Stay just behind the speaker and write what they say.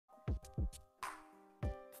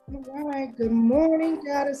All right, good morning,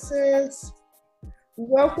 goddesses.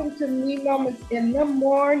 Welcome to Me Moments in the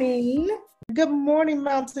Morning. Good morning,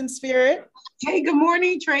 Mountain Spirit. Hey, good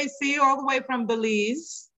morning, Tracy, all the way from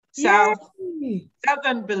Belize, Yay!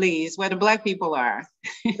 southern Belize, where the Black people are.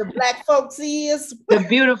 The Black folks is. The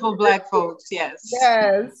beautiful Black folks, yes.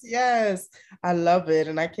 Yes. I love it.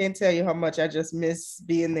 And I can't tell you how much I just miss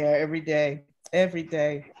being there every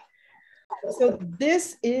day. So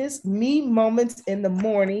this is Me Moments in the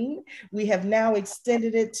Morning. We have now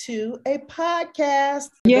extended it to a podcast.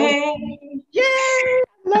 Yay! Yay!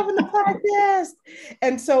 Loving the podcast.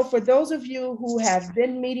 And so for those of you who have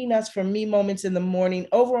been meeting us for Me Moments in the Morning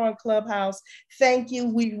over on Clubhouse, thank you.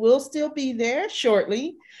 We will still be there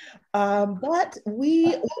shortly. But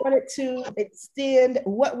we wanted to extend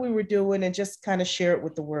what we were doing and just kind of share it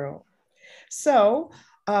with the world. So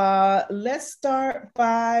let's start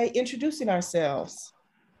by introducing ourselves.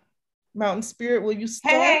 Mountain Spirit, will you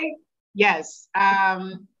start? Hey, yes.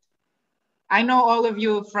 I know all of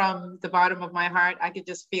you from the bottom of my heart. I could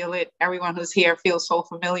just feel it. Everyone who's here feels so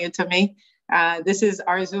familiar to me. This is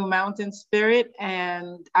Arzu Mountain Spirit,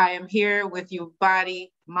 and I am here with you,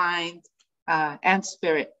 body, mind, and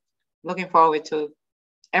spirit. Looking forward to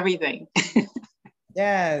everything.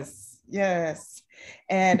 Yes.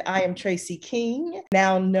 And I am Tracy King,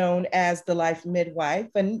 now known as the Life Midwife,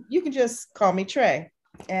 and you can just call me Trey.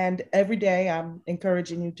 And every day I'm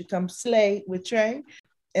encouraging you to come slay with Trey.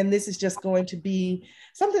 And this is just going to be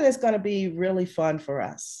something that's going to be really fun for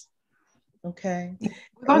us. Okay.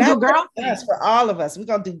 We're going to do girl things. For all of us. We're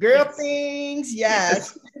going to do girl things.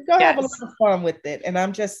 Yes. We're going to have a lot of fun with it. And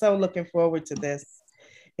I'm just so looking forward to this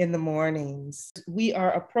in the mornings. We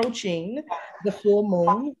are approaching the full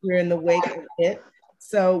moon. We're in the wake of it.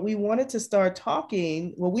 So we wanted to start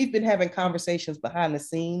talking. Well, we've been having conversations behind the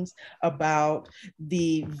scenes about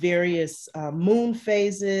the various moon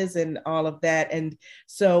phases and all of that. And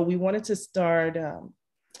so we wanted to start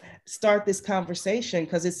this conversation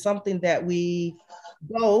because it's something that we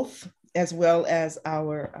both, as well as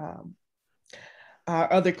our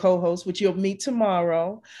other co-hosts, which you'll meet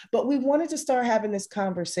tomorrow, but we wanted to start having this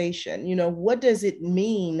conversation. You know, what does it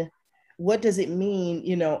mean?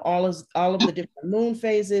 You know, all of the different moon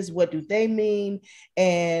phases, what do they mean?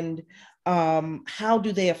 And how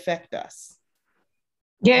do they affect us?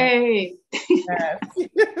 Yay. Yes.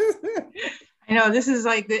 I know this is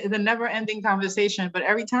like the never-ending conversation, but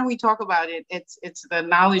every time we talk about it, it's the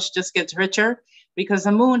knowledge just gets richer because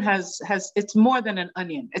the moon has it's more than an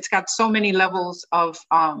onion. It's got so many levels of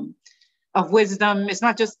wisdom. It's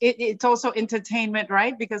not just it's also entertainment,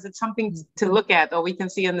 right? Because it's something to look at or we can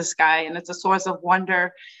see in the sky, and it's a source of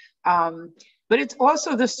wonder. But it's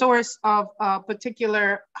also the source of a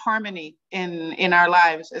particular harmony in our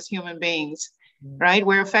lives as human beings, right?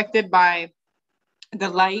 We're affected by the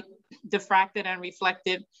light diffracted and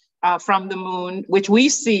reflected from the moon, which we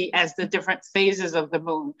see as the different phases of the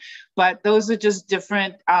moon. But those are just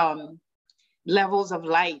different levels of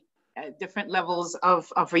light, different levels of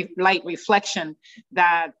light reflection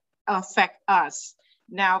that affect us.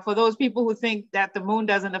 Now, for those people who think that the moon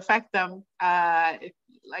doesn't affect them,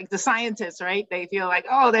 like the scientists, right? They feel like,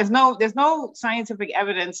 oh, there's no scientific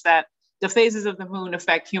evidence that the phases of the moon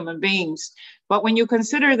affect human beings. But when you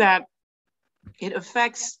consider that it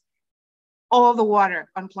affects all the water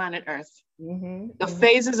on planet Earth. The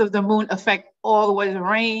phases of the moon affect all the way,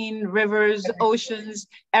 rain, rivers, oceans,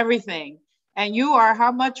 everything. And you are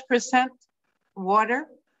how much percent water,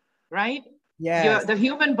 right? Yes. The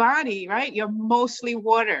human body, right? You're mostly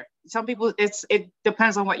water. Some people, it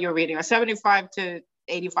depends on what you're reading, 75 to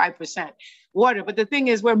 85% water. But the thing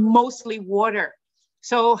is, we're mostly water.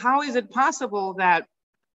 So how is it possible that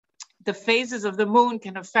the phases of the moon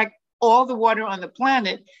can affect all the water on the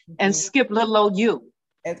planet and skip little old you?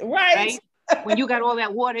 Right? When you got all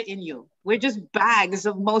that water in you, we're just bags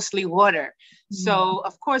of mostly water. So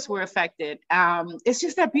of course we're affected. It's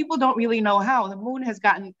just that people don't really know how. The moon has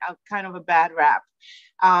gotten kind of a bad rap.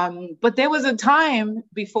 But there was a time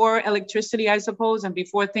before electricity, I suppose, and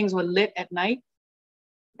before things were lit at night.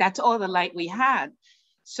 That's all the light we had.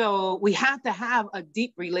 So we had to have a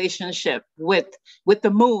deep relationship with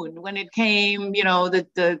the moon when it came, you know,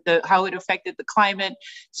 the how it affected the climate.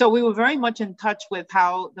 So we were very much in touch with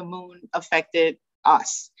how the moon affected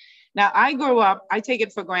us. Now, I take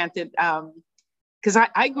it for granted because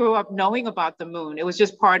I grew up knowing about the moon. It was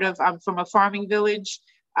just part of, I'm from a farming village,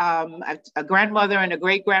 a grandmother and a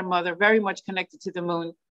great grandmother, very much connected to the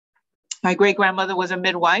moon. My great grandmother was a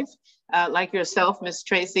midwife, like yourself, Miss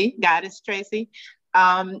Tracy, Goddess Tracy.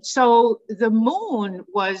 So the moon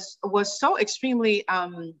was so extremely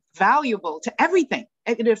valuable to everything.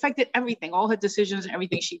 It affected everything, all her decisions and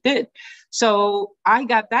everything she did. So I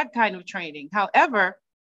got that kind of training. However,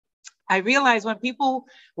 I realize when people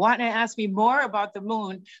want to ask me more about the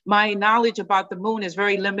moon, my knowledge about the moon is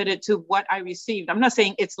very limited to what I received. I'm not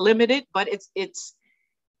saying it's limited, but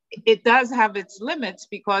it does have its limits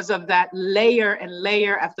because of that layer and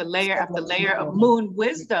layer after layer after layer of moon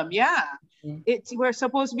wisdom. Yeah. We're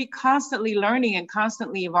supposed to be constantly learning and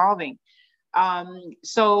constantly evolving.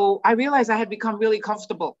 So I realized I had become really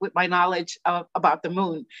comfortable with my knowledge about the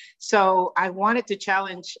moon. So I wanted to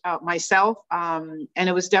challenge myself. And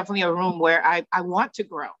it was definitely a room where I want to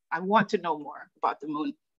grow. I want to know more about the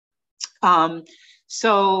moon.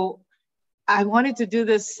 So I wanted to do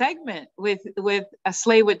this segment with A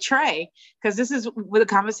Slay with Trey, because this is where the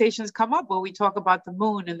conversations come up where we talk about the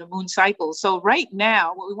moon and the moon cycle. So right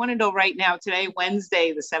now, what we want to know right now, today,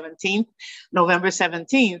 Wednesday, the 17th, November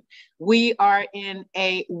 17th, we are in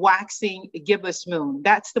a waxing gibbous moon.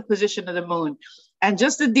 That's the position of the moon. And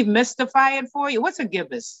just to demystify it for you, what's a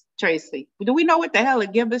gibbous, Tracy? Do we know what the hell a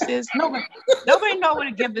gibbous is? Nobody know what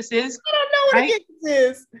a gibbous is. I don't know what a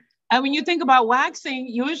gibbous is. And when you think about waxing,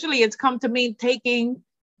 usually it's come to mean taking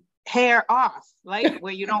hair off, like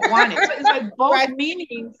where you don't want it. So it's like both right.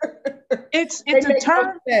 meanings. It's a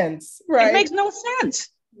term. No sense. Right. It makes no sense.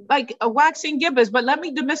 Like a waxing gibbous, but let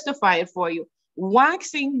me demystify it for you.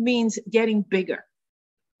 Waxing means getting bigger.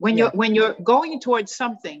 When you're going towards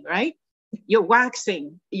something, right? You're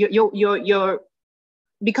waxing. You're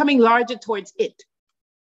becoming larger towards it.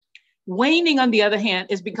 Waning, on the other hand,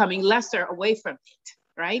 is becoming lesser away from it,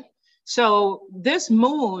 right? So this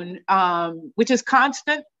moon, which is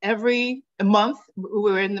constant every month,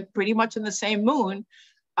 we're pretty much in the same moon.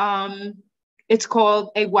 It's called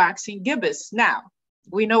a waxing gibbous. Now,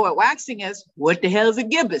 we know what waxing is. What the hell is a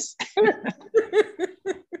gibbous?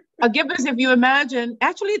 A gibbous, if you imagine,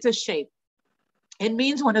 actually it's a shape. It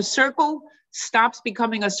means when a circle stops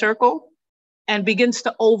becoming a circle and begins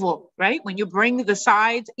to oval, right? When you bring the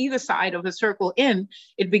sides, either side of a circle in,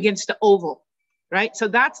 it begins to oval. Right? So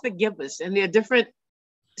that's the gibbous, and there are different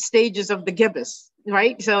stages of the gibbous,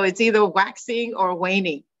 right? So it's either waxing or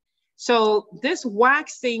waning. So this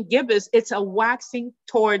waxing gibbous, it's a waxing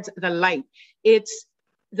towards the light. It's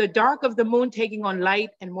the dark of the moon taking on light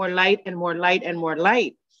and more light and more light and more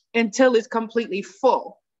light until it's completely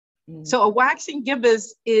full. Mm-hmm. So a waxing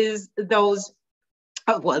gibbous is those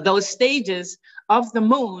stages of the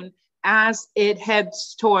moon as it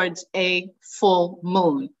heads towards a full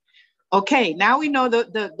moon. Okay, now we know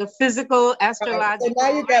the physical, astrological. So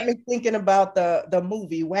now you got me thinking about the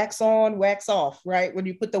movie Wax On, Wax Off, right? When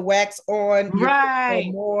you put the wax on,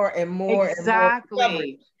 right, more and more. Exactly. And more.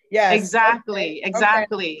 Yes. Exactly.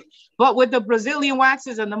 Okay. But with the Brazilian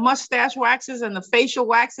waxes and the mustache waxes and the facial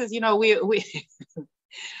waxes, we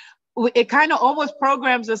it kind of almost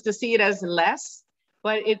programs us to see it as less,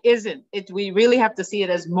 but it isn't. We really have to see it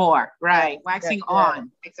as more, right? Waxing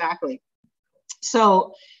on, exactly.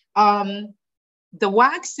 So. The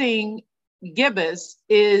waxing gibbous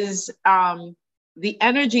is the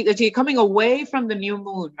energy that you're coming away from the new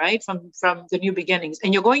moon, right? From the new beginnings,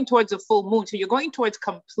 and you're going towards a full moon. So you're going towards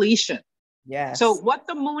completion. Yes. So what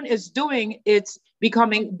the moon is doing, it's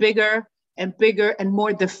becoming bigger and bigger and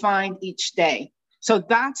more defined each day. So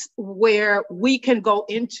that's where we can go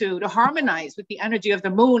into to harmonize with the energy of the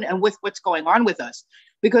moon and with what's going on with us.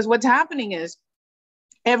 Because what's happening is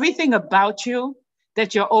everything about you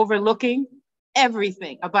that you're overlooking,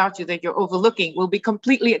 everything about you that you're overlooking will be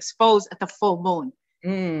completely exposed at the full moon.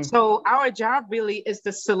 Mm. So our job really is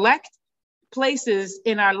to select places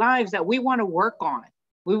in our lives that we want to work on.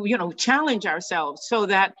 We, challenge ourselves so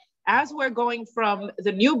that as we're going from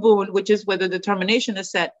the new moon, which is where the determination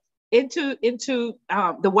is set, into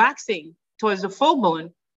the waxing towards the full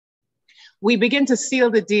moon, we begin to seal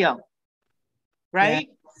the deal, right?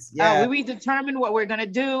 Yes. Yeah. We determine what we're going to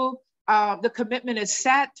do. The commitment is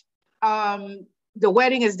set. The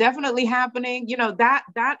wedding is definitely happening.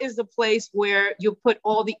 That is the place where you put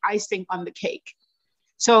all the icing on the cake.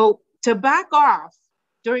 So to back off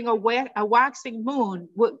during a waxing moon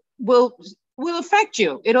will affect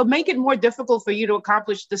you. It'll make it more difficult for you to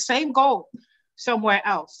accomplish the same goal somewhere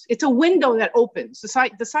else. It's a window that opens.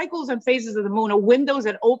 The cycles and phases of the moon are windows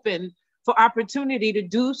that open for opportunity to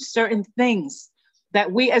do certain things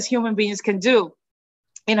that we as human beings can do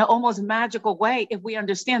in an almost magical way if we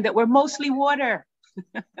understand that we're mostly water.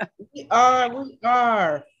 We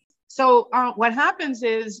are. So what happens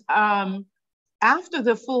is after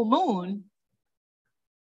the full moon,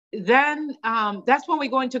 then that's when we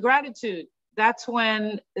go into gratitude. that's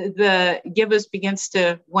when the gibbous begins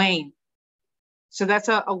to wane. So that's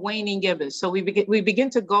a waning gibbous. So we begin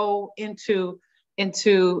to go into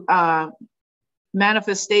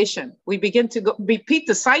manifestation. We begin to repeat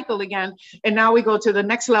the cycle again, and now we go to the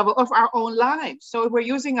next level of our own lives. So if we're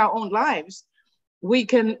using our own lives, we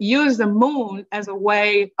can use the moon as a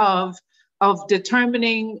way of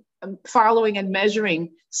determining, following, and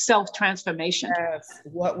measuring self-transformation. Yes,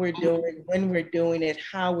 what we're doing, when we're doing it,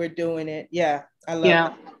 how we're doing it. Yeah, I love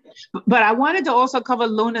that. But I wanted to also cover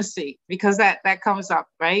lunacy, because that comes up,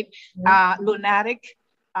 right? Mm-hmm. Lunatic,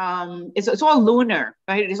 it's all lunar,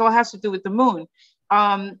 right? It all has to do with the moon.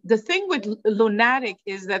 The thing with lunatic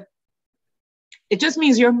is that it just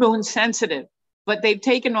means you're moon sensitive, but they've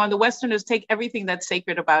taken on, the Westerners take everything that's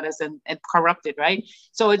sacred about us and corrupt it, right?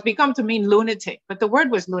 So it's become to mean lunatic, but the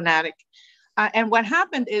word was lunatic. And what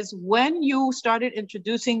happened is, when you started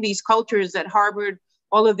introducing these cultures that harbored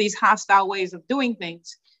all of these hostile ways of doing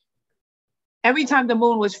things, every time the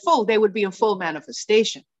moon was full, they would be in full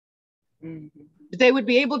manifestation. Mm-hmm. They would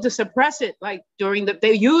be able to suppress it, like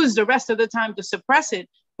they use the rest of the time to suppress it.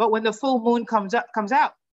 But when the full moon comes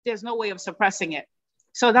out, there's no way of suppressing it.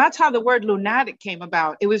 So that's how the word lunatic came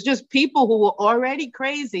about. It was just people who were already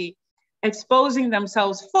crazy exposing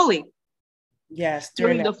themselves fully. Yes,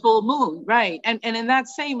 during the full moon, right? And in that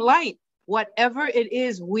same light, whatever it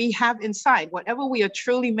is we have inside, whatever we are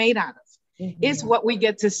truly made out of, mm-hmm. is what we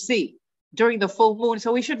get to see during the full moon.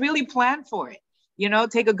 So we should really plan for it.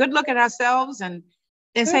 Take a good look at ourselves and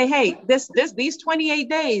say, hey, these 28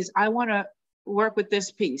 days, I want to work with this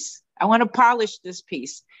piece. I want to polish this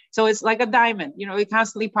piece. So it's like a diamond. We're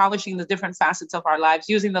constantly polishing the different facets of our lives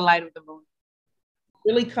using the light of the moon.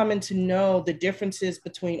 Really coming to know the differences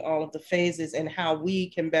between all of the phases and how we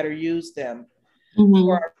can better use them, mm-hmm.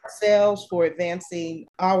 for ourselves, for advancing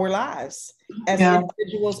our lives as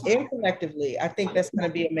individuals and collectively. I think that's going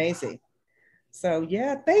to be amazing. So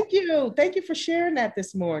yeah, thank you. Thank you for sharing that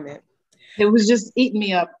this morning. It was just eating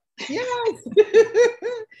me up. Yes.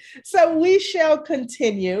 So we shall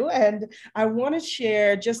continue. And I want to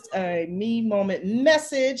share just a me moment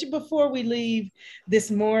message before we leave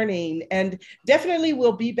this morning. And definitely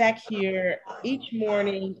we'll be back here each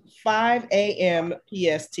morning, 5 a.m.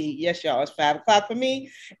 PST. Yes, y'all, it's 5 o'clock for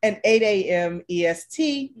me, and 8 a.m.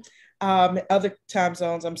 EST. Other time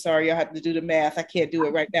zones, I'm sorry, I have to do the math. I can't do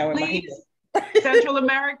it right now in my head. Central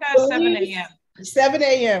America, 7 a.m. 7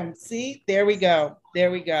 a.m. See, there we go.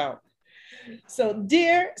 There we go. So,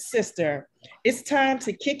 dear sister, it's time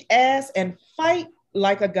to kick ass and fight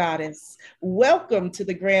like a goddess. Welcome to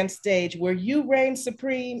the grand stage where you reign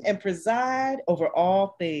supreme and preside over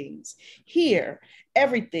all things. Here,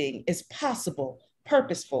 everything is possible,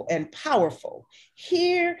 purposeful, and powerful.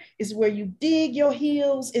 Here is where you dig your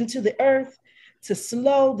heels into the earth to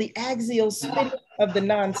slow the axial spinning of the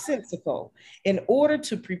nonsensical in order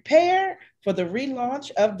to prepare for the relaunch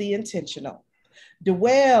of the intentional.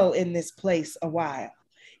 Dwell in this place a while.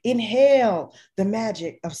 Inhale the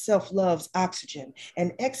magic of self-love's oxygen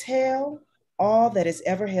and exhale all that has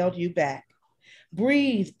ever held you back.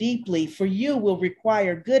 Breathe deeply, for you will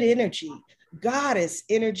require good energy, goddess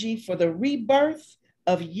energy, for the rebirth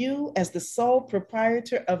of you as the sole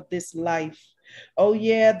proprietor of this life. Oh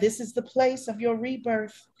yeah, this is the place of your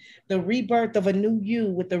rebirth, the rebirth of a new you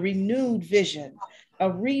with a renewed vision, a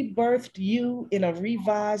rebirthed you in a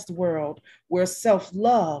revised world where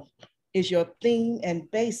self-love is your theme and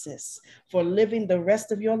basis for living the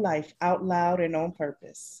rest of your life out loud and on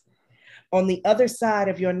purpose. On the other side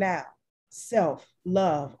of your now,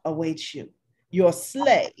 self-love awaits you. Your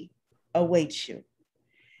slay awaits you.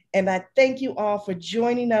 And I thank you all for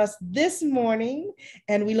joining us this morning.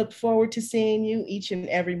 And we look forward to seeing you each and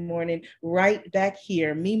every morning right back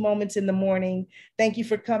here. Me Moments in the Morning. Thank you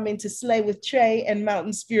for coming to Slay with Trey and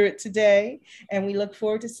Mountain Spirit today. And we look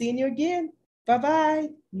forward to seeing you again. Bye-bye.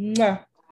 Mwah.